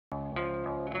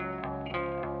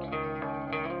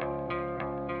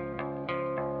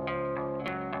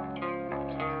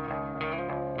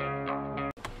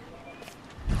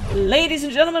Ladies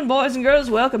and gentlemen, boys and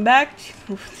girls, welcome back.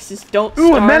 This is Don't Ooh,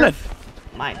 Starve. a melon!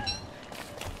 Mine.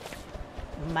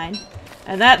 Mine.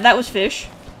 And that was Fish.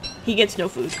 He gets no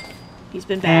food. He's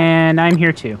been bad. And I'm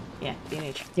here too. Yeah,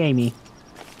 BNH. Yay me.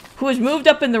 Who has moved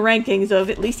up in the rankings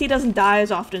of at least he doesn't die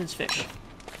as often as Fish.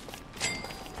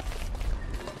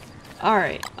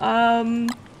 Alright, I'm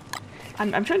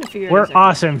trying to figure out We're exactly.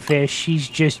 awesome, Fish. She's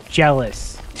just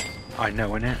jealous. I know,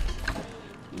 innit?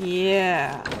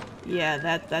 Yeah.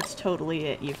 Yeah, that's totally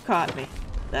it. You've caught me.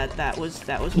 That was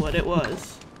what it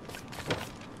was.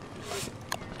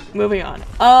 Moving on.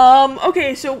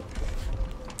 Okay, so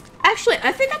actually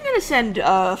I think I'm gonna send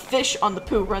Fish on the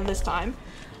poo run this time.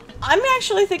 I'm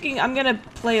actually thinking I'm gonna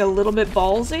play a little bit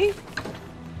ballsy.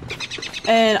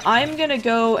 And I'm gonna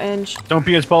go and Don't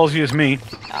be as ballsy as me.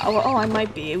 oh, I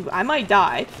might be. I might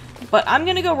die. But I'm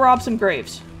gonna go rob some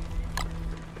graves.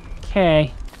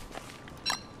 Okay.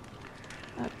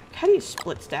 How do you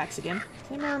split stacks again?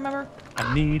 Does anyone remember?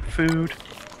 I need food.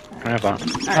 Can I have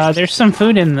that? There's some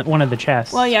food in one of the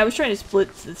chests. Well, yeah, I was trying to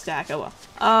split the stack. Oh well.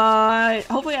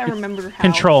 Hopefully I remember how.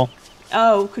 Control.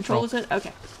 Oh, control is it?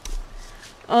 Okay.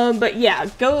 But yeah,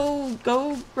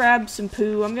 go grab some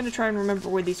poo. I'm gonna try and remember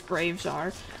where these graves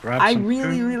are. I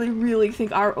really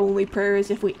think our only prayer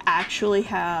is if we actually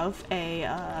have a.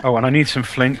 Oh, and I need some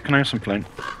flint. Can I have some flint?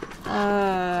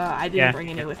 I didn't bring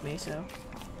any with me, so.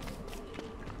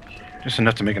 Just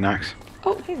enough to make an axe.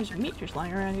 Oh, hey, there's meat just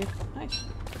lying around here. Nice.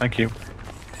 Thank you.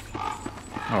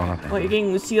 Oh, nothing. What, you're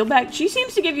getting Lucille back? She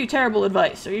seems to give you terrible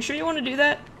advice. Are you sure you want to do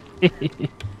that?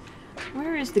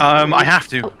 Where is the I have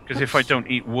to, Oh, because if I don't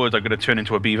eat wood, I'm gonna turn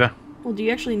into a beaver. well, do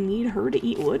you actually need her to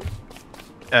eat wood?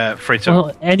 Afraid so.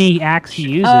 Well, any axe he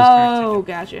uses. Oh,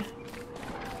 gotcha.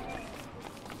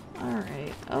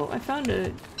 Alright. Oh, I found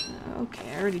a... Okay,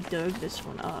 I already dug this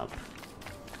one up.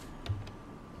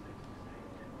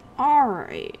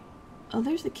 Alright. Oh,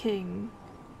 there's the king.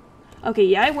 Okay,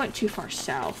 yeah, I went too far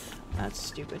south. That's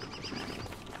stupid.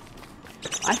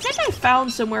 I think I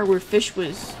found somewhere where Fish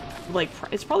was... Like,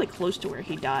 it's probably close to where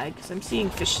he died, because I'm seeing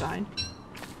fish sign.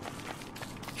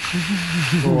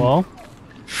 Cool.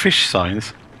 Fish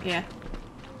signs. Yeah.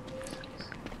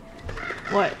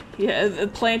 What? Yeah, the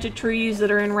planted trees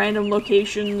that are in random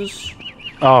locations.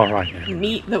 Oh, right. Yeah.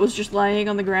 Meat that was just lying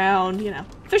on the ground, you know.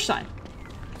 Fish sign.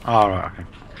 Oh, right, okay.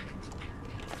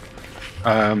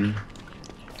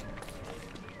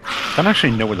 Don't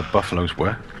actually know where the buffaloes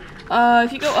were.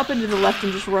 If you go up and to the left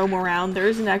and just roam around, there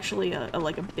isn't actually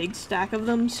like a big stack of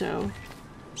them, so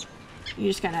you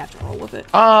just kind of have to roll with it.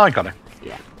 Ah, I got it.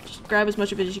 Yeah, just grab as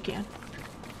much of it as you can.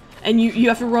 And you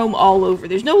have to roam all over.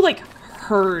 There's no, like,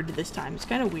 herd this time. It's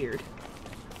kind of weird.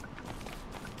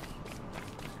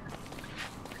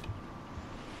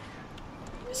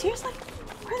 Seriously?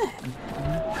 Where the...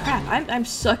 Crap, I'm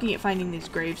sucking at finding these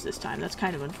graves this time. That's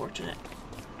kind of unfortunate.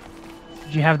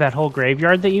 Did you have that whole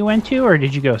graveyard that you went to, or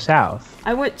did you go south?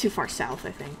 I went too far south,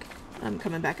 I think. I'm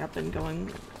coming back up and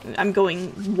going... I'm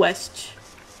going west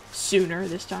sooner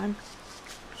this time.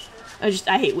 I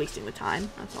hate wasting the time,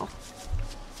 that's all.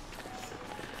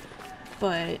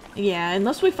 But, yeah,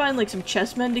 unless we find, like, some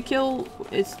chessmen to kill,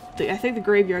 I think the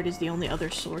graveyard is the only other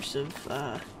source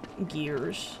of,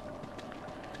 gears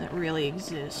that really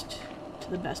exist, to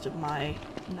the best of my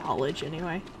knowledge,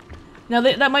 anyway. Now,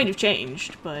 that might have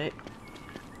changed, but...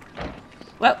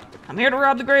 Well, I'm here to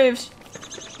rob the graves.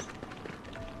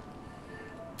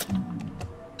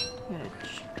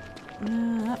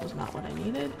 That was not what I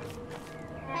needed.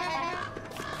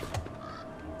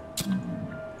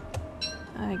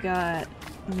 I got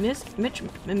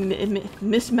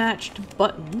mismatched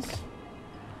buttons.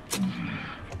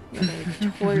 Got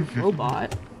a toy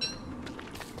robot.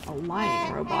 A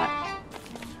lying robot.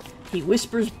 He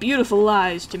whispers beautiful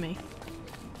lies to me.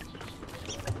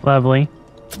 Lovely.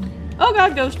 Oh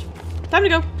god, ghost. Time to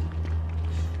go.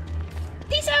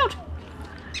 Peace out!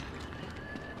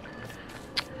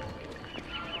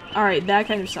 Alright, that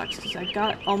kind of sucks, because I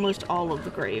got almost all of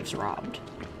the graves robbed.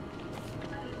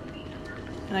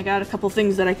 And I got a couple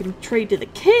things that I can trade to the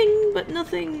king, but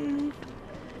nothing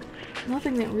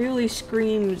that really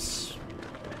screams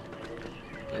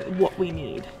what we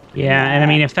need. Yeah, and I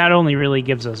mean, if that only really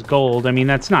gives us gold, I mean,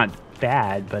 that's not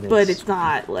bad, but it's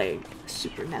not, like,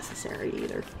 super necessary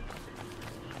either.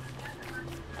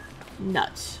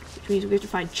 Nuts. Which means we have to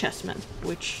find chessmen,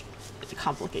 which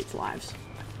complicates lives.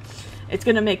 It's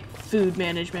gonna make food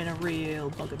management a real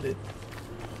bugaboo.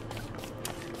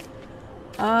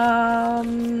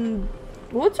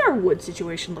 What's our wood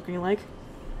situation looking like?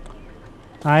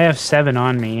 I have 7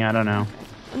 on me, I don't know.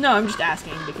 No, I'm just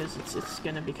asking because it's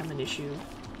gonna become an issue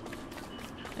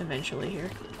eventually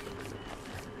here.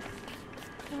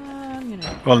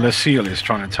 gonna... Well, the seal is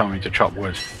trying to tell me to chop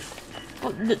wood.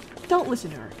 Well, don't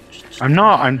listen to her. Just... I'm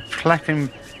not. I'm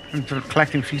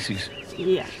collecting feces.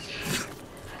 Yeah.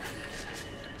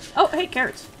 Oh, hey,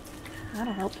 carrots.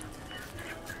 That'll help.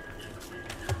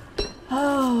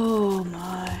 Oh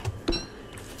my.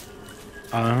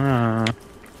 Ah.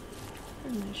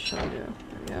 Where'd my shell go? There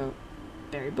we go.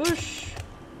 Berry bush.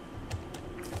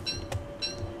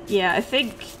 Yeah, I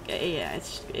think. Yeah,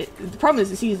 the problem is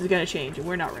the season's gonna change, and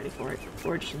we're not ready for it.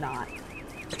 We're just not.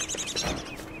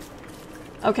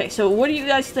 Okay, so what do you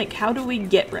guys think? How do we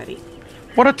get ready?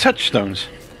 What are touchstones?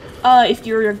 If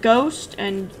you're a ghost,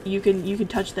 and you can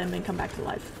touch them and come back to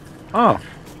life. Oh.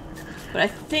 But I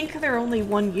think they're only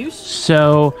one use.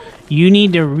 So you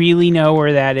need to really know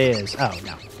where that is. Oh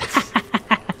no.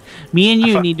 Me and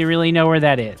you need to really know where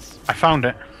that is. I found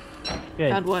it.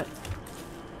 Good. Found what?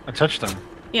 A touchstone.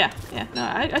 Yeah. No,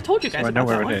 I told you guys So I about know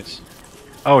where that one. it is.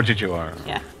 Oh, did you?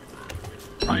 Yeah.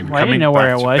 I'm Well, I didn't coming know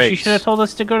where back it to was. You base. should have told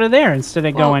us to go to there instead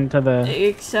of going to the.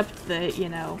 Except that, you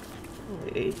know,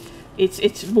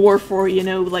 it's more for, you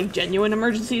know, like genuine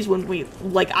emergencies when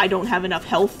I don't have enough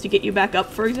health to get you back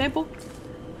up, for example.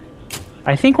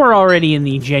 I think we're already in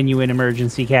the genuine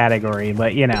emergency category,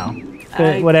 but you know,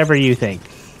 whatever you think.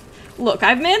 Look,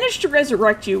 I've managed to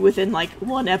resurrect you within like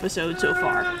one episode so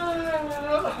far.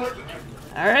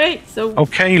 All right, so.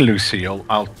 Okay, Lucille.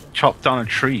 I'll chop down a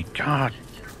tree. God.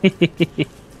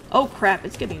 Oh crap!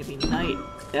 It's getting to be night.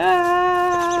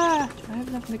 Ah! Do I have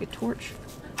enough to make a torch?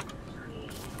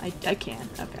 I can.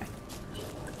 Okay.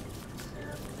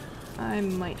 I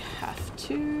might have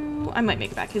to. I might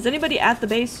make it back. Is anybody at the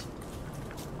base?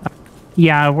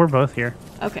 Yeah, we're both here.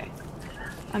 Okay.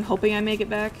 I'm hoping I make it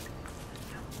back.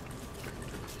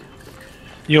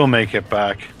 You'll make it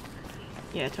back.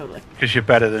 Yeah, totally. Because you're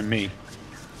better than me.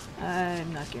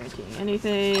 I'm not guaranteeing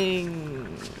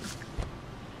anything.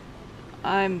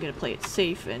 I'm gonna play it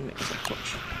safe and make a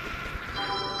torch.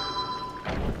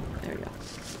 There we go.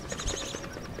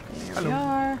 There we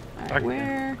are. Alright, Back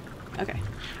where? Okay.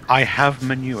 I have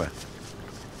manure.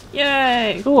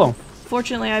 Yay! Cool.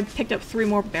 Fortunately, I picked up 3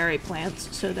 more berry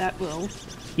plants, so that will...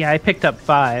 Yeah, I picked up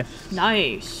 5.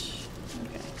 Nice!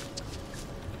 Okay.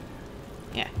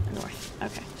 Yeah, north.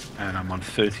 Okay. And I'm on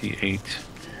 38.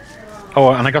 Oh,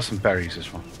 and I got some berries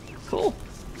as well. Cool.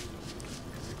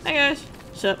 Hey guys.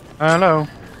 Sup? Hello.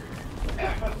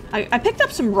 I picked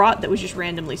up some rot that was just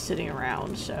randomly sitting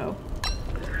around, so...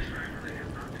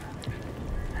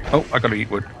 Oh, I gotta eat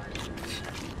wood.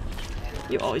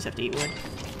 You always have to eat wood.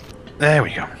 There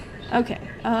we go. Okay,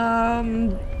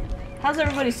 how's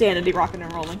everybody's sanity rocking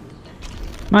and rolling?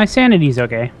 My sanity's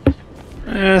okay.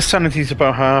 Sanity's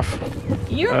about half.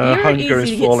 You're hunger easy is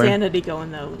to get falling. sanity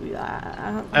going, though.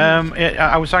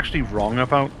 I was actually wrong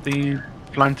about the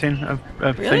planting of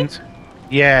Really? things.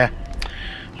 Yeah,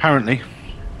 apparently.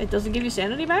 It doesn't give you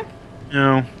sanity back?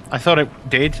 No, I thought it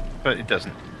did, but it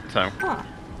doesn't. So. Huh.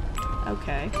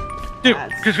 Okay. Dude,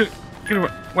 That's-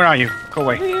 where are you? Go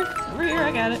away. Over here,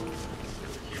 I got it.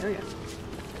 There we go.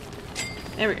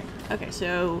 There we go. Okay,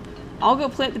 so I'll go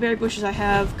plant the berry bushes I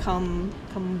have come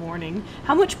morning.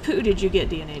 How much poo did you get,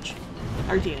 DNH?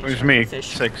 Or DNH, It was sorry, me. fish.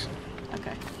 6.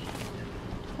 Okay.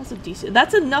 That's a decent...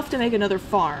 That's enough to make another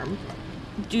farm.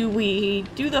 Do we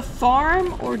do the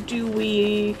farm, or do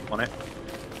we Want it?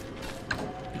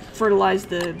 fertilize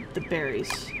the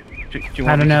berries? Do you I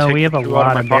want don't me to know, take we have the a poo out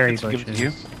lot my of berry pockets and give it to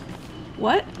bushes. you?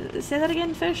 What? Say that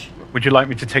again, fish? Would you like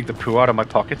me to take the poo out of my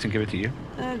pockets and give it to you?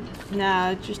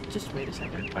 Nah, just wait a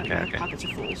second. Okay, My okay. pockets are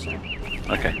full, so...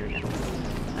 Okay. Here we go.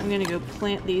 I'm gonna go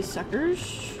plant these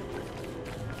suckers.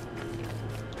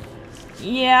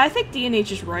 Yeah, I think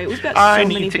DNH is right. We've got I so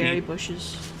need many to berry eat.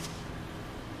 bushes.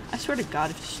 I swear to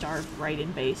God, if you starve right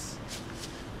in base.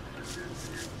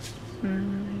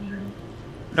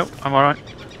 Nope, I'm alright.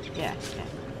 Yeah.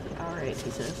 Alright,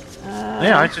 he says.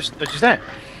 Yeah, I just did.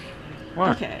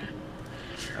 What? Okay.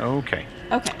 Okay.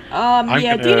 Okay. I'm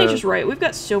Yeah, gonna- DNH is right. We've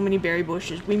got so many berry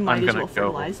bushes. We might I'm as gonna well go.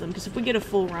 fertilize them, because if we get a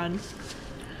full run...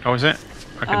 Oh, is it?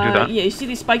 I can do that. Yeah, you see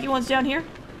these spiky ones down here?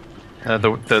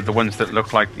 The ones that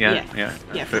look like Yeah,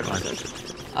 fertilizer. fertilize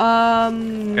those.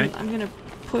 Okay. I'm gonna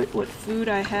put what food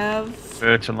I have.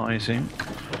 Fertilizing.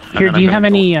 Here, do you have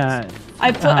any? I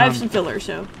have some filler,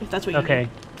 so if that's what you Okay.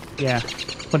 need. Yeah.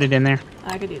 Put it in there.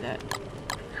 I could do that.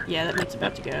 Yeah, that meat's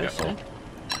about to go, Yep. so.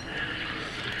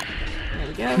 There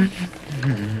we go.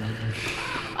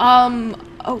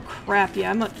 Oh crap, yeah,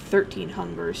 I'm at 13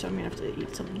 hunger, so I'm gonna have to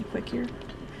eat something quick here.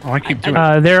 Oh, I keep doing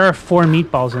it. There are 4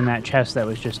 meatballs in that chest that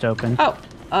was just opened.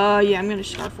 Oh, yeah, I'm gonna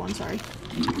scarf one, sorry.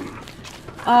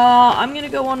 I'm gonna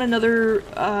go on another,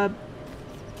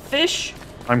 fish.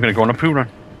 I'm gonna go on a poo run.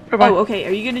 Bye-bye. Oh, okay.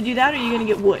 Are you gonna do that, or are you gonna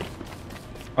get wood?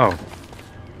 Oh.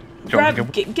 Do you want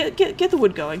me to Get the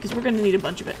wood going, because we're gonna need a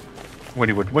bunch of it.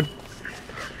 Woody wood.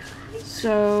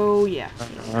 So yeah.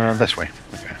 This way.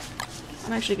 Okay.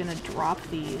 I'm actually gonna drop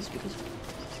these because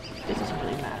it doesn't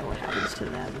really matter what happens to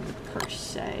them per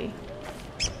se.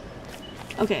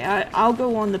 Okay, I'll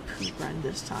go on the poop run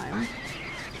this time.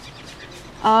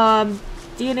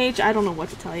 DNH, I don't know what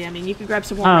to tell you. I mean, you can grab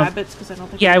some more rabbits because I don't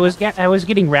think. Yeah, I was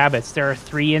getting rabbits. There are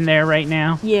 3 in there right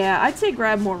now. Yeah, I'd say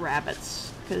grab more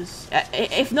rabbits because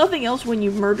if nothing else, when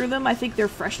you murder them, I think their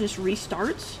freshness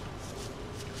restarts.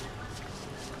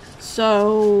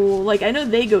 So, like, I know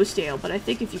they go stale, but I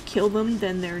think if you kill them,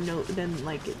 then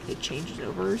like it changes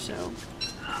over. So.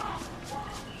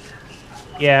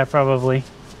 Yeah, probably.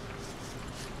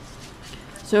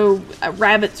 So,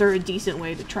 rabbits are a decent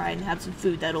way to try and have some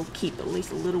food that'll keep at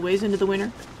least a little ways into the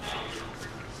winter.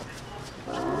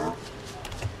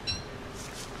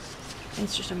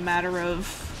 It's just a matter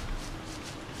of,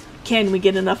 can we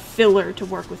get enough filler to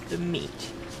work with the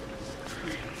meat?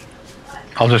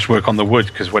 I'll just work on the wood,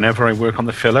 because whenever I work on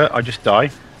the filler, I just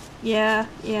die. Yeah.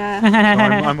 So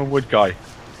I'm a wood guy.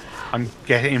 I'm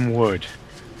getting wood.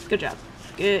 Good job.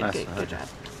 Good job.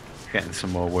 Getting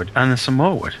some more wood. And there's some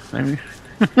more wood. Maybe.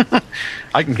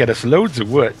 I can get us loads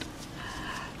of wood.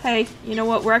 Hey, you know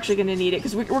what? We're actually going to need it,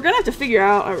 because we're going to have to figure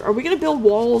out, are we going to build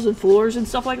walls and floors and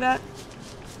stuff like that?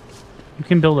 You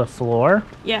can build a floor?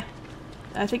 Yeah.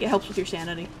 I think it helps with your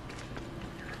sanity.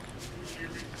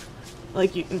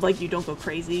 Like you don't go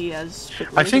crazy as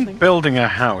quickly. I think building a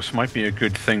house might be a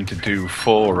good thing to do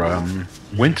for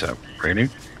winter, really.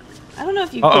 I don't know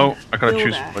if you I can gotta build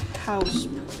choose a wood. house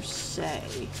per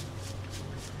se.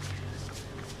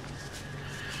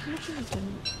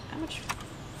 How much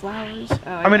flowers?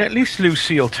 Oh, I mean, at least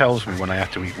Lucille tells me when I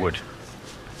have to eat wood.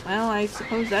 Well, I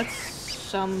suppose that's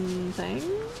something.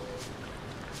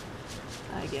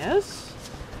 I guess.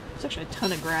 There's actually a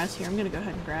ton of grass here. I'm gonna go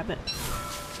ahead and grab it.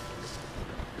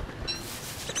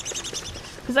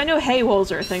 Because I know hay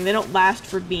walls are a thing. They don't last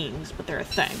for beans, but they're a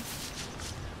thing.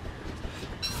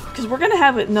 Because we're gonna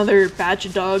have another batch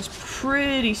of dogs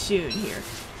pretty soon here.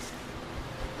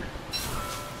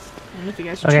 I don't know if you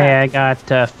guys are Okay, I got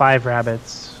 5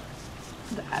 rabbits.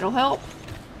 That'll help.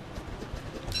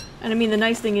 And I mean, the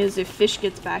nice thing is, if fish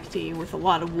gets back to you with a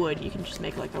lot of wood, you can just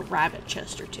make like a rabbit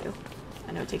chest or 2.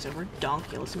 I know it takes a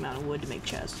redonkulous amount of wood to make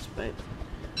chests, but...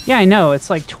 Yeah, I know. It's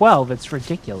like 12. It's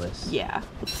ridiculous. Yeah.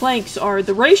 The planks are...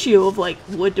 The ratio of, like,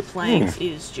 wood to planks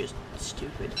is just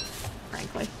stupid,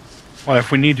 frankly. Well,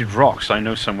 if we needed rocks, I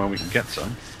know somewhere we can get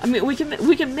some. I mean, we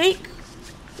can make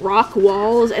rock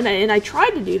walls, and I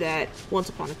tried to do that once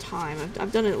upon a time.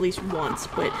 I've done it at least once,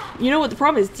 but you know what the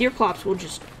problem is? Deerclops will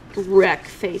just wreck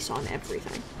face on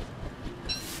everything.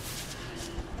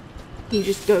 He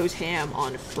just goes ham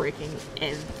on freaking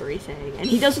everything. And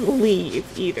he doesn't leave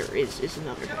either, is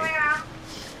another thing.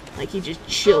 Like, he just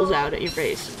chills out at your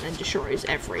face and destroys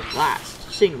every last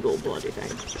single bloody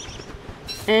thing.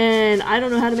 And I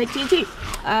don't know how to make TNT.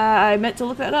 I meant to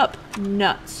look that up.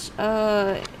 Nuts.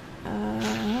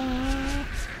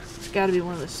 It's gotta be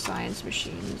one of the science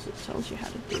machines that tells you how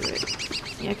to do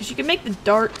it. Yeah, because you can make the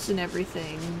darts and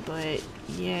everything, but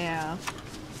yeah.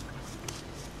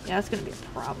 Yeah, that's gonna be a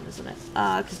problem, isn't it?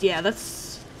 Cause yeah,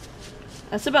 that's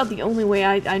about the only way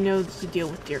I know to deal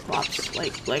with Deerclops.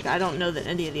 Like I don't know that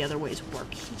any of the other ways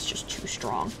work. He's just too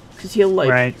strong. Cause he'll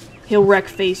wreck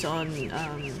face on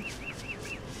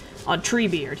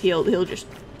Treebeard. He'll just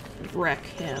wreck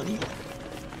him.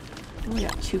 I only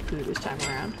got 2 poo this time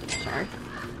around. Sorry.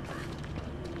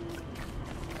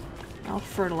 I'll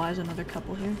fertilize another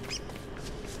couple here.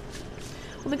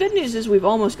 Well, the good news is we've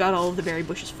almost got all of the berry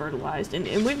bushes fertilized, and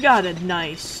we've got a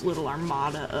nice little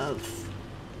armada of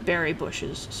berry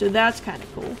bushes, so that's kind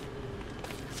of cool.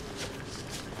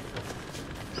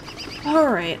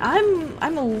 Alright,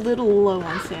 I'm a little low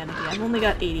on sanity. I've only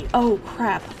got 80. Oh,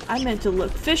 crap. I meant to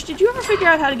look. Fish, did you ever figure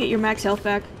out how to get your max health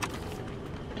back?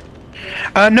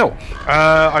 No.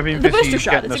 I've been busy booster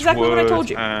shot. getting That's us exactly wood what I told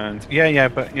you. And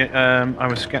I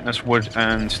was getting us wood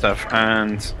and stuff,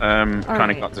 and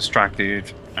kind of got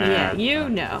distracted. Yeah, you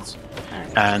know.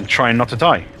 Right. And trying not to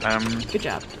die. Good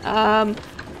job.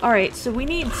 Alright, so we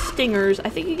need stingers. I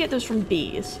think you get those from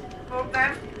bees.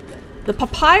 Okay. The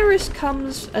papyrus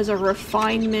comes as a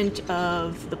refinement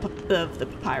of the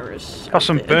papyrus. Got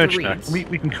some the birch reeds. nuts.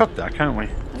 We can cook that, can't we?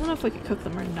 I don't know if we could cook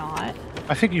them or not.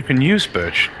 I think you can use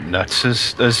birch nuts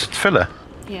as filler.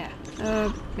 Yeah.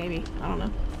 Maybe. I don't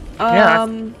know. Yeah,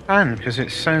 I can, because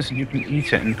it says you can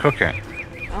eat it and cook it.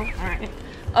 Oh, alright.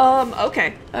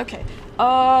 Okay.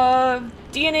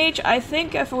 DNH, I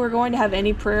think if we're going to have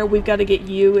any prayer, we've got to get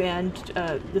you and,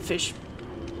 the fish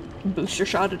booster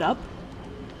shotted up.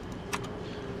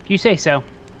 You say so.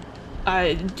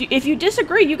 If you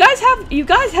disagree, you guys have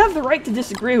the right to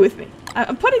disagree with me.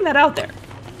 I'm putting that out there.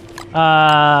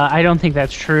 I don't think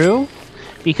that's true.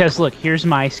 Because look, here's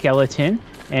my skeleton,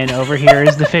 and over here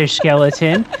is the fish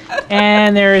skeleton,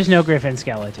 and there is no Gryphon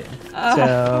skeleton.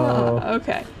 So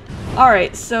okay.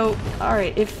 Alright,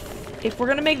 if we're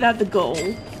gonna make that the goal,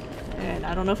 and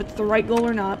I don't know if it's the right goal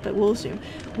or not, but we'll assume.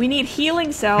 We need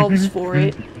healing salves for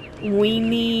it. We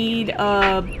need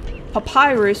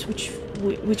papyrus, which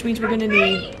means we're gonna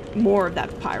need more of that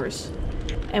papyrus.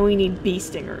 And we need bee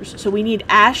stingers. So we need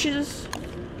ashes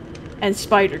and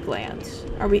spider glands.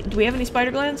 Do we have any spider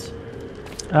glands?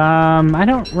 I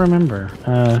don't remember.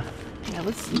 Yeah,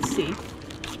 let's see.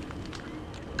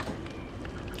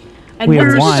 And we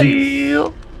have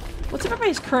one. What's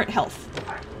everybody's current health?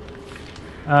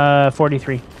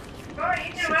 43.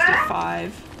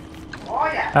 65.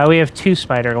 We have 2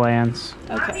 spider glands.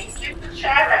 Okay.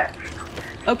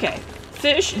 Okay.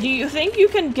 Fish, do you think you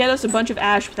can get us a bunch of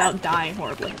ash without dying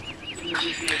horribly?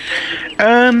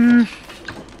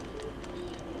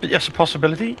 Yes, a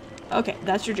possibility. Okay,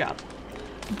 that's your job.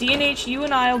 DNH, you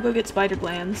and I will go get spider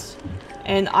glands,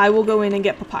 and I will go in and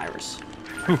get papyrus.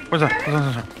 Ooh, what's that?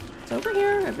 What's that? It's over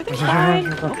here. Everything's fine.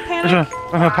 Don't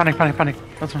panic. Panic.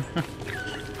 That's one.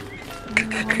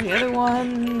 The other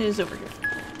one is over here.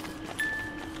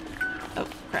 Oh,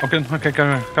 crap. Okay, get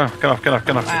off.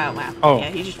 Wow. Oh. Yeah,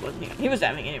 he just wasn't here. He was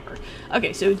having an error.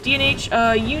 Okay, so DNH,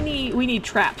 we need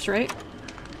traps, right?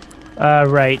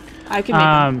 Right. I can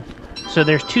make them. So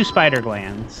there's 2 spider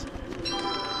glands.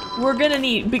 We're gonna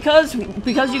need, because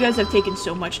you guys have taken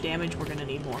so much damage, we're gonna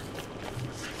need more.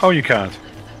 Oh, you can't.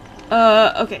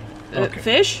 Okay. Okay.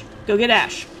 Fish, go get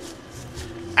ash.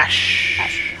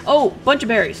 Ash. Oh, bunch of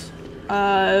berries.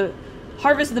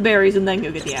 Harvest the berries and then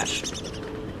go get the ash.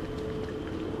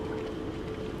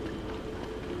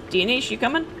 DNH, you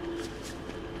coming?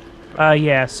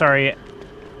 Yeah, sorry.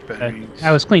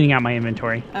 I was cleaning out my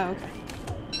inventory. Oh,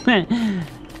 okay.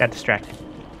 Got distracted.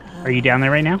 Are you down there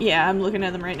right now? Yeah, I'm looking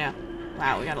at them right now.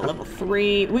 Wow, we got a level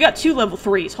 3. We got 2 level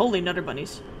 3s. Holy nutter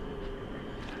bunnies.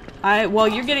 While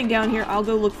you're getting down here, I'll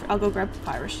go grab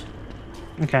papyrus.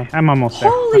 Okay, I'm almost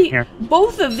there. Holy, Here.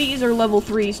 both of these are level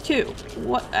 3s too.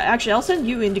 What? Actually, I'll send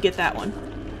you in to get that one.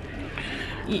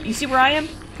 You see where I am?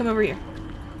 Come over here.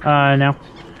 No.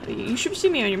 You should see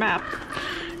me on your map.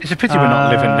 It's a pity we're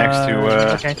not living next to.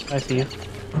 Okay, I see you.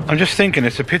 I'm just thinking,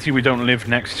 it's a pity we don't live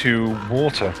next to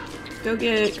water. Go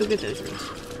get those roots.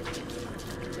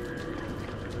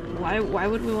 Why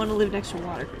would we want to live next to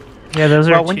water? Yeah, those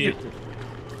are when 2.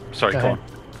 Sorry, go on.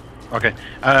 Okay.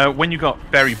 When you got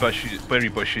berry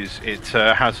bushes, it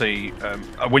has a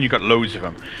when you got loads of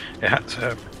them, it has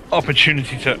an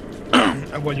opportunity to.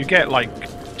 Well, you get like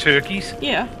turkeys.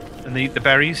 Yeah. And they eat the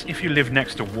berries. If you live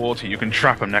next to water, you can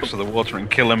trap them next to the water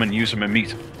and kill them and use them as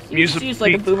meat. You can use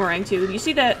like a boomerang too. You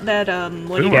see that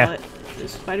what do you call it? The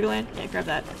spider gland? Yeah, grab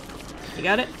that. You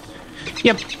got it?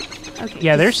 Yep. Okay.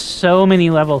 Yeah, there's so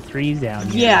many level 3s down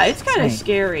here. Yeah, it's kind of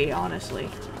scary, honestly.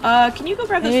 Can you go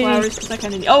grab those flowers? Because I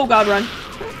kind of need. Oh God, run!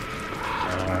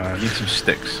 I need some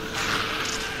sticks.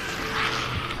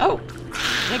 Oh,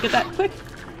 yeah, get that quick.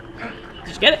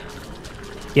 Did you get it?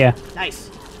 Yeah. Nice.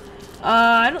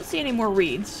 I don't see any more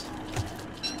reeds.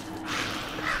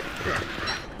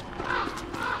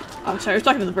 Oh, sorry, I was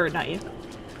talking to the bird, not you.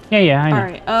 Yeah, I know.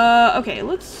 Alright, okay,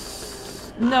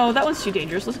 let's... No, that one's too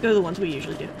dangerous. Let's go to the ones we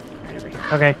usually do. Right over here.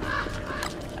 Okay.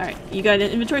 Alright, you got an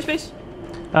inventory space?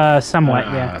 Somewhat,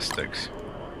 yeah. Sticks.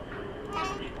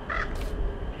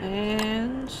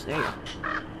 And... there you go.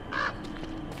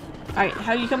 Alright,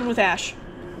 how are you coming with ash?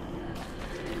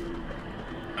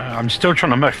 I'm still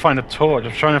trying to find a torch.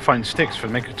 I'm trying to find sticks to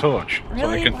make a torch.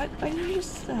 Really? So Why don't you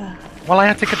just... Well, I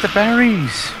had to get the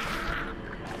berries.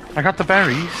 I got the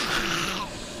berries.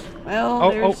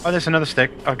 Well, there's another stick.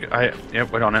 Okay, yeah,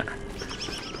 we're on it.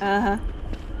 Uh-huh.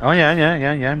 Oh,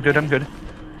 yeah, I'm good.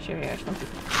 Sure, yeah,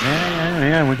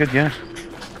 Yeah, we're good, yeah.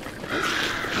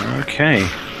 Okay.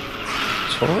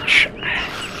 Torch.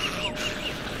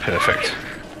 Perfect.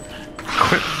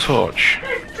 Equip torch.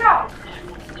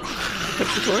 Equip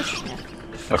the torch? Yeah.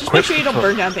 Just Equip make sure you don't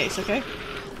burn down base, okay?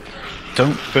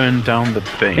 Don't burn down the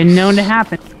base. Been known to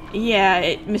happen. Yeah,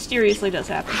 it mysteriously does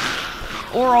happen.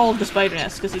 Or all of the spider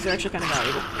nests, because these are actually kind of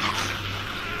valuable.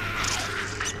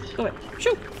 Go away.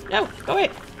 Shoot! No, go away.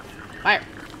 Fire.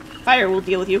 Fire will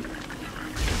deal with you.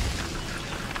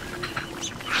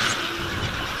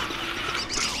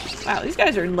 Wow, these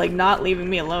guys are, like, not leaving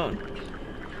me alone.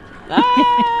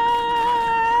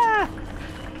 Ah!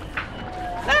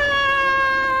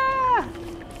 Ah!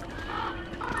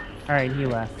 All right, he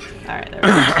left. All right, there we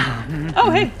go.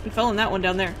 Oh, hey, he fell in that one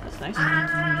down there. That's nice.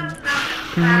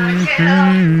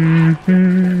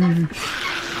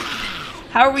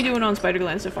 How are we doing on spider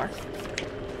glands so far?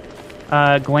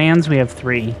 Glands, we have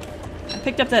 3. I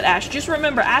picked up that ash. Just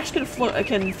remember, ash can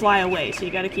fly away, so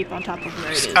you got to keep on top of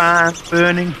where it is. I'm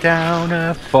burning down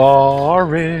a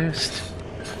forest.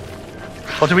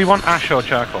 What do we want, ash or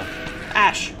charcoal?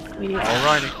 Ash. We need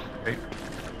ash. Alrighty. Okay.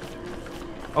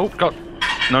 Oh God!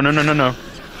 No! Do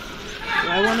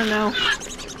I want to know?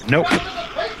 Nope.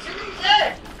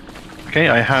 Okay,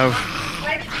 I have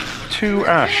 2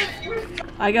 ash.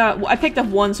 I picked up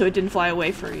 1, so it didn't fly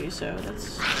away for you. So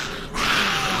that's.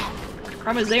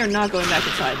 Problem is, they are not going back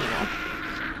inside anymore.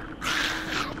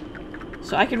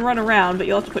 So I can run around, but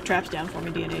you'll have to put traps down for me,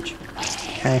 DNH.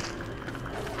 Okay.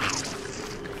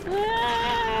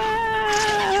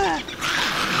 Ah!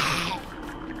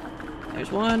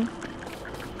 There's one.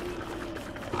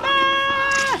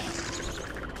 Ah!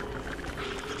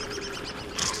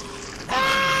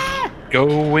 Ah!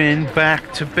 Going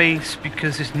back to base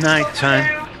because it's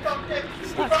nighttime.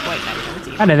 It's not quite nighttime, it's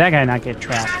How evening. did that guy not get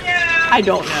trapped? I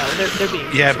don't know. They're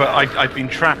being. Yeah, but I've been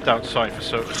trapped outside for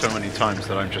so many times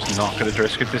that I'm just not going to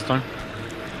risk it this time.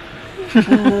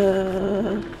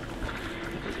 There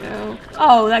we go.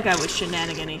 Oh, that guy was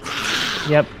shenanigan-y.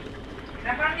 Yep.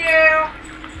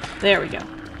 There we go.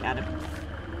 Got him.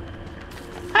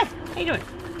 Hi, how you doing?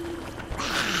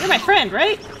 You're my friend,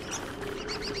 right?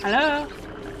 Hello?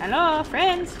 Hello,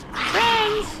 friends?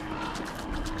 Friends!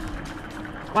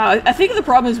 Wow, I think the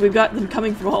problem is we've got them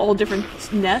coming from all different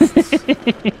nests.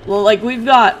 Well, like, we've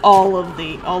got all of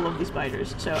the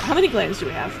spiders. So, how many glands do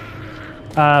we have?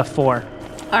 4.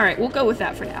 Alright, we'll go with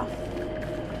that for now.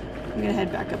 I'm gonna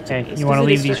head back up to Okay, base, you want to 'cause it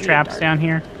leave is these starting to get traps dark. down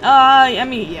here? I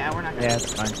mean, yeah, we're not gonna. Yeah,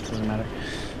 it's fine. Doesn't matter.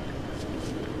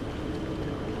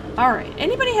 Alright,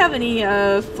 anybody have any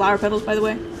flower petals, by the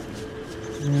way?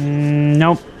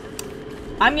 Nope.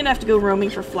 I'm gonna have to go roaming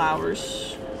for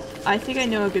flowers. I think I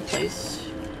know a good place.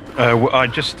 I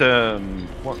just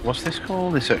what's this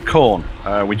called? It's a corn.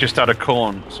 We just had a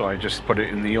corn, so I just put it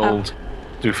in the old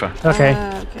doofer, Okay.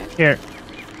 Okay. Here.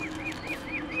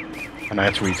 and I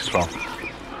had to eat as well.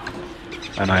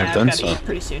 And I Yeah, have done I've gotta so. eat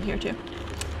pretty soon here too.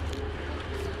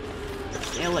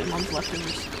 Yeah, like mom's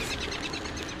leftovers.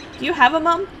 Do you have a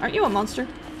mum? Aren't you a monster?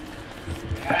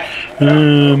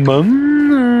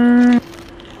 Mum.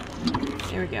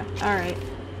 There we go. All right.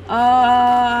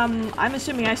 I'm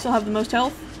assuming I still have the most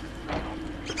health.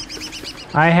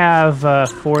 I have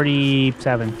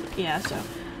 47. Yeah. So,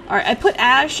 all right. I put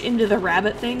ash into the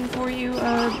rabbit thing for you,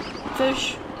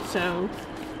 fish. So,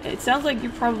 it sounds like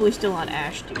you're probably still on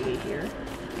ash duty here.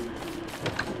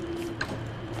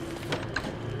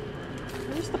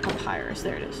 Where's the papyrus?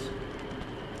 There it is.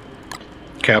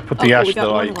 Okay, I put Oh, the cool, ash we got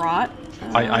that one rot.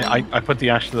 I put the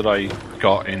ash that I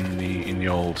got in the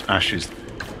old ashes.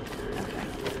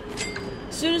 Okay.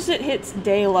 As soon as it hits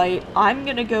daylight, I'm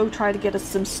gonna go try to get us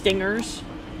some stingers.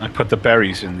 I put the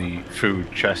berries in the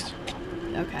food chest.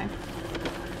 Okay.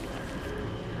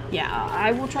 Yeah,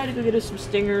 I will try to go get us some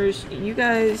stingers. You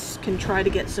guys can try to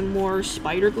get some more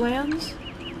spider glands.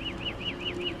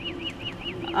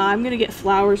 I'm gonna get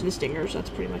flowers and stingers. That's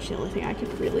pretty much the only thing I can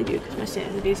really do because my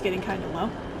sanity is getting kind of low.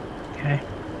 Okay.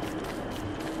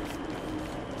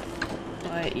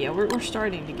 But yeah, we're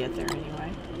starting to get there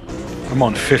anyway. I'm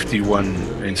on 51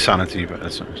 insanity, but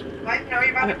that's nice.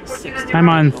 I'm at 60. I'm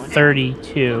on Going down.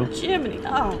 32. Jiminy,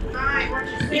 oh.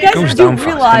 You guys Goes do down fast,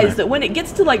 realize doesn't it? that when it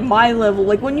gets to like my level,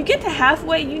 like when you get to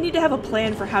halfway, you need to have a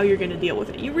plan for how you're gonna deal with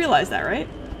it. You realize that, right?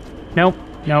 Nope.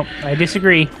 Nope. I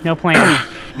disagree. No plan.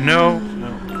 No.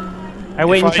 I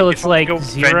wait until it's like go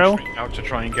 0. venturing out to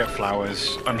try and get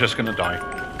flowers, I'm just gonna die.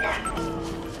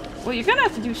 Well, you're gonna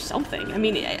have to do something. I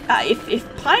mean,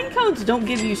 if pine cones don't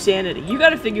give you sanity, you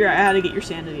gotta figure out how to get your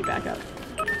sanity back up.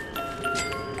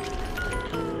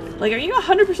 Like, are you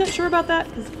 100% sure about that?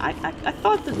 Because I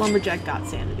thought that Lumberjack got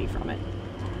sanity from it.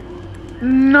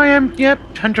 I am, yep,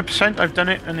 100%. I've done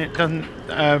it, and it doesn't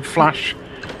flash.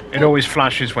 It always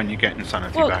flashes when you get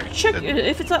insanity Well, back. check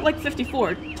if it's at like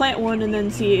 54. Plant one and then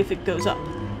see if it goes up.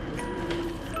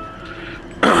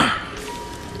 Got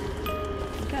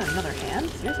another hand?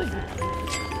 Seriously? There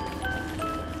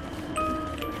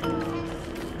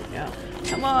we go.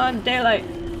 Come on, daylight.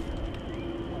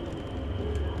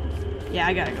 Yeah,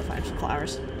 I gotta go find some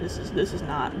flowers. This is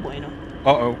not bueno.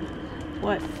 Uh-oh.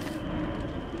 What?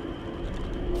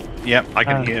 Yep, I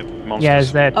can hear monsters. Yeah,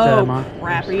 is that Oh mon-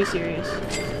 crap! Are you serious?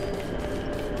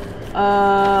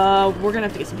 we're gonna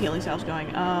have to get some healing salves going.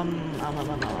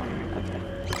 Okay.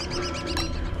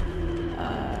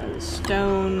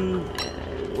 Stone.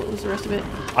 What was the rest of it?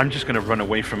 I'm just gonna run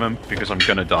away from him because I'm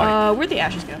gonna die. Where'd the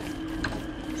ashes go?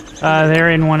 They're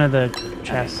in one of the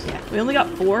chests. Okay, yeah, we only got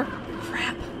 4.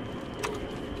 Crap.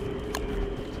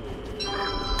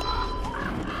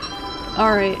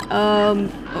 Alright, oh,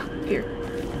 here.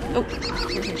 Oh,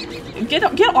 get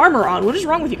armor on. What is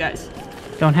wrong with you guys?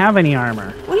 Don't have any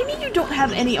armor. What do you mean you don't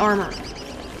have any armor?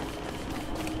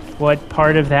 What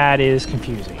part of that is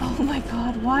confusing? Oh my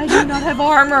god, why do you not have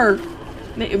armor?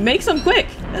 Make some quick.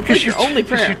 That's like your only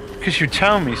prayer. Because you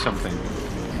tell me something.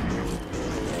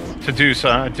 To do so,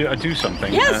 I do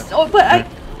something. Yes, but I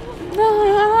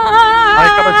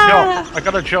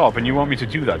got a job, and you want me to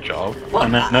do that job, well,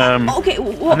 and then okay,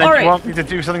 well, and then alright. you want me to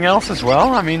do something else as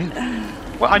well. I mean,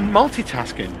 well, I'm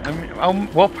multitasking. I mean,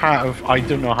 what part of I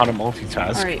don't know how to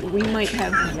multitask? Alright, we might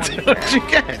have one. What did you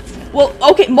get? Well,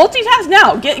 okay, multitask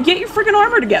now. Get your freaking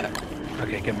armor together.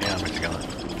 Okay, get me armor together.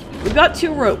 We've got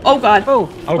 2 rope. Oh god. Oh,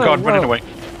 God, running away.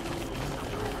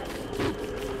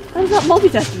 I was not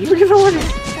multitasking. You were giving orders.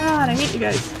 God, I hate you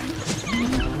guys.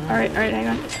 Alright, hang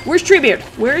on. Where's Treebeard?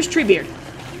 Where is Treebeard?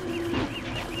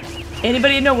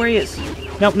 Anybody know where he is?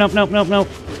 Nope.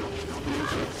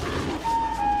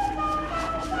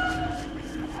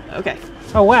 Okay.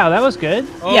 Oh wow, that was good.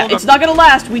 Oh, yeah, it's not gonna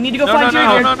last. We need to go find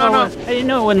Treebeard. No. I didn't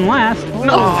know it wouldn't last.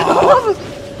 No.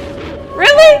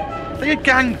 Really? They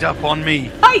ganged up on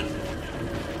me.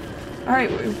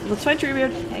 Alright, let's find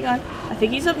Treebeard. Hang on. I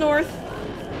think he's up north.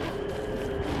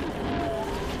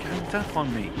 Ganged up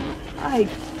on me.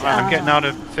 I'm getting out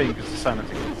of thing because of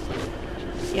sanity.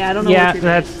 Yeah, I don't know. Yeah,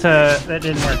 where that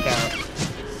didn't work out.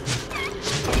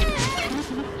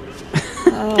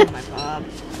 Oh my Bob.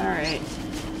 Alright.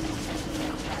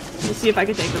 We'll see if I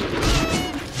can take them.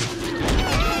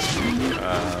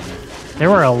 There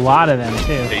were a lot of them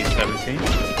too. Day 17.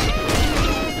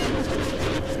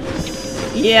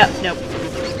 Yeah, nope.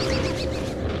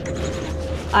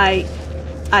 I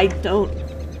don't.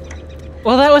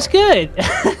 Well, that was good.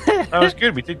 That was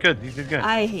good. We did good. You did good.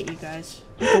 I hate you guys.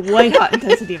 With the white hot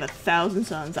intensity of 1,000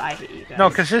 suns, I hate you guys. No,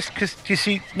 because you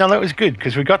see, no, that was good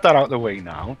because we got that out of the way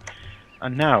now,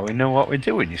 and now we know what we're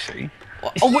doing. You see.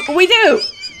 Oh, we do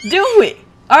we?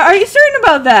 Are you certain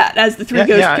about that? As the 3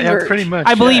 ghosts converge? Yeah, pretty much.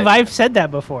 I believe I've said that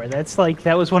before.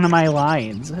 That was one of my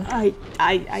lines.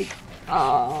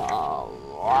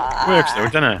 Works though,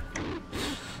 doesn't it?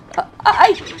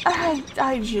 I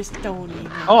just don't even.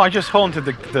 Oh, I just haunted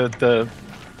the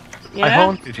Yeah? I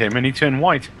haunted him and he turned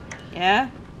white. Yeah.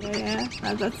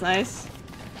 That's nice.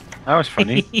 That was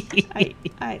funny.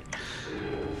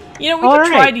 You know, we could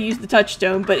try to use the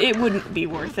touchstone, but it wouldn't be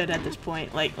worth it at this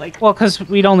point. Like. Well, because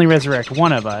we'd only resurrect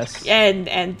one of us. And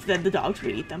then the dogs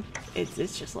would eat them. It's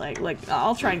just like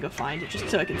I'll try and go find it just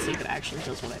so I can see if it actually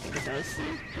does what I think it does.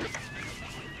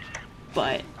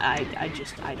 But I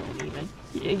don't even.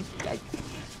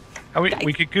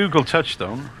 We could Google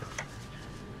touchstone.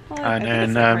 Well, And I think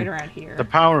it's then right around here. the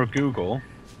power of Google.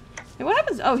 Hey, what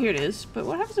happens? Oh, here it is. But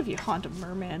what happens if you haunt a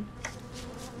merman?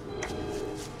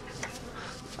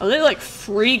 Oh, they like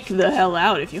freak the hell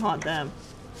out if you haunt them.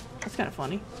 That's kind of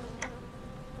funny.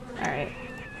 All right.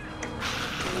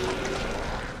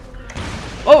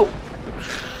 Oh!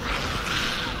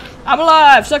 I'm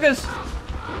alive, suckers!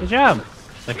 Good job.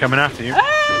 They're coming after you.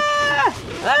 Ah!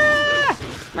 Ah!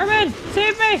 Merman,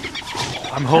 save me!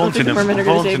 I'm haunting them. Mermen I'm are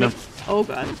gonna save haunting me. them. Oh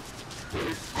god.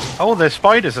 Oh, there's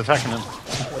spiders attacking them.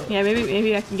 Yeah,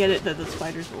 maybe I can get it that the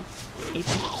spiders will eat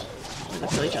them. Or they'll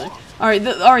kill each other. Alright,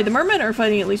 the mermen are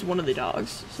fighting at least one of the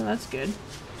dogs, so that's good.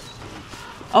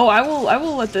 Oh, I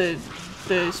will let the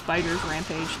spiders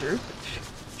rampage through.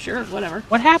 Sure, whatever.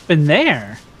 What happened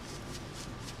there?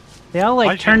 They all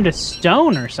like turned to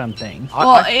stone or something.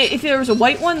 Well, if there was a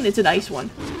white one, it's an ice one.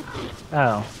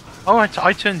 Oh. Oh, I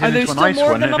turned into an ice one. Are there still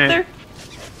more of them up there?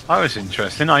 That was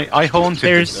interesting. I haunted.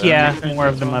 There's more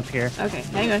of them up here. Okay,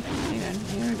 hang on.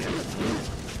 Here we go.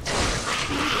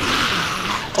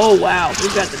 Oh wow,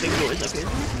 we've got the big boys up here.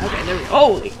 Okay, there we go.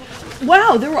 Holy,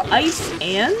 wow, there were ice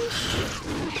and.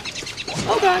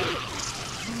 Oh god.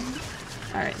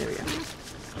 All right, there we go.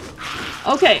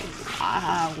 Okay,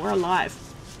 we're alive.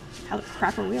 How the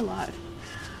crap are we alive?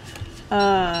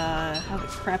 How the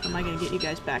crap am I gonna get you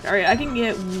guys back? All right, I can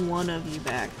get one of you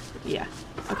back. Yeah.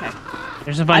 Okay.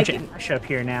 There's a bunch of ash up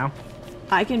here now.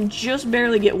 I can just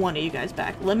barely get one of you guys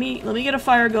back. Let me get a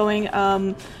fire going.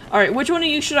 All right, which one of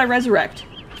you should I resurrect?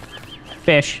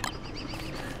 Fish.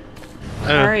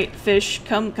 All right, fish,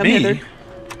 come me? hither.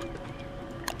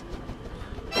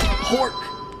 Hork.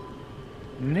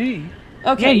 Me?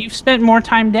 Okay. Yeah, you've spent more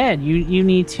time dead. You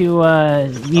need to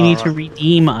need to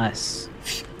redeem us.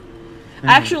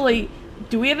 Actually,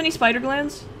 do we have any spider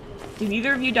glands? Did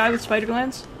either of you die with spider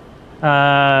glands?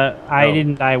 I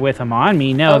didn't die with them on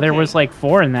me. No, there was like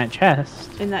 4 in that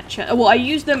chest. In that chest. Well, I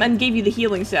used them and gave you the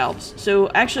healing salves. So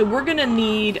actually, we're gonna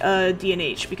need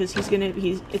DNH because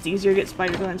it's easier to get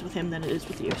spider glands with him than it is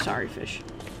with you. Sorry, fish.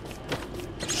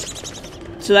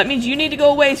 So that means you need to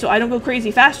go away so I don't go crazy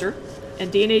faster.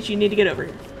 And DNH, you need to get over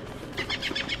here.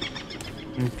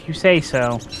 If you say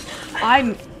so.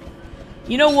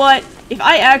 You know what? If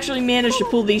I actually manage to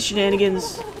pull these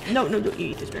shenanigans... No, don't you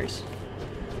eat these berries.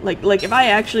 Like if I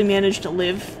actually manage to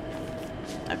live...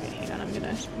 Okay, hang on, I'm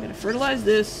gonna fertilize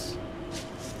this.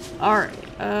 Alright,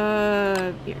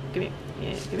 here, give me.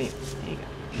 Yeah, give me. There you go.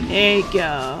 There you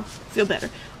go. Feel better.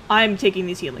 I'm taking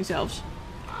these healing salves.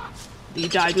 You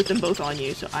died with them both on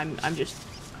you, so I'm healing.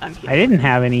 I didn't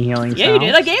have any healing Yeah, salves.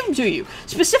 you did. I gave them to you.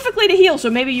 Specifically to heal, so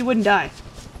maybe you wouldn't die.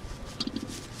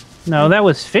 No, that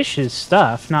was Fish's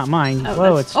stuff, not mine. Oh,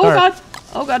 Whoa, it's dark. God!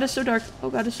 Oh god, it's so dark. Oh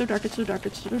god, it's so dark, it's so dark,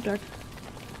 it's so dark.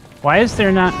 Why is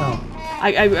there not... Oh.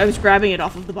 I was grabbing it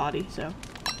off of the body, so...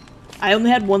 I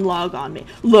only had 1 log on me.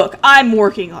 Look, I'm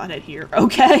working on it here,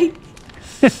 okay?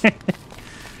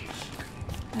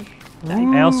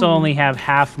 I also only have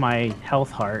half my health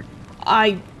heart.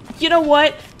 You know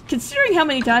what? Considering how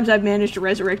many times I've managed to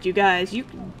resurrect you guys, you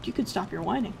could stop your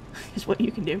whining, is what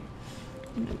you can do.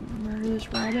 I'm gonna murder this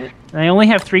rabbit. I only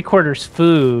have 3/4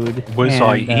 food. Was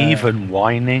I even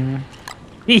whining?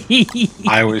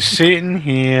 I was sitting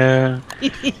here.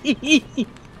 I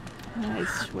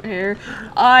swear.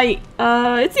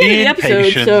 It's the end of the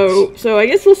episode, so I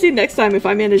guess we'll see next time if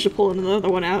I manage to pull another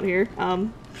one out here.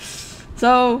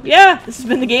 So, yeah, this has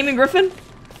been the Gaming Gryphon.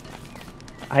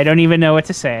 I don't even know what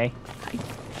to say.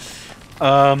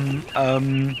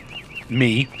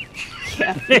 Me.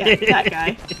 Yeah, that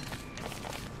guy.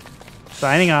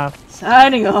 Signing off.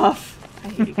 Signing off. I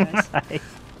hate you guys. Bye.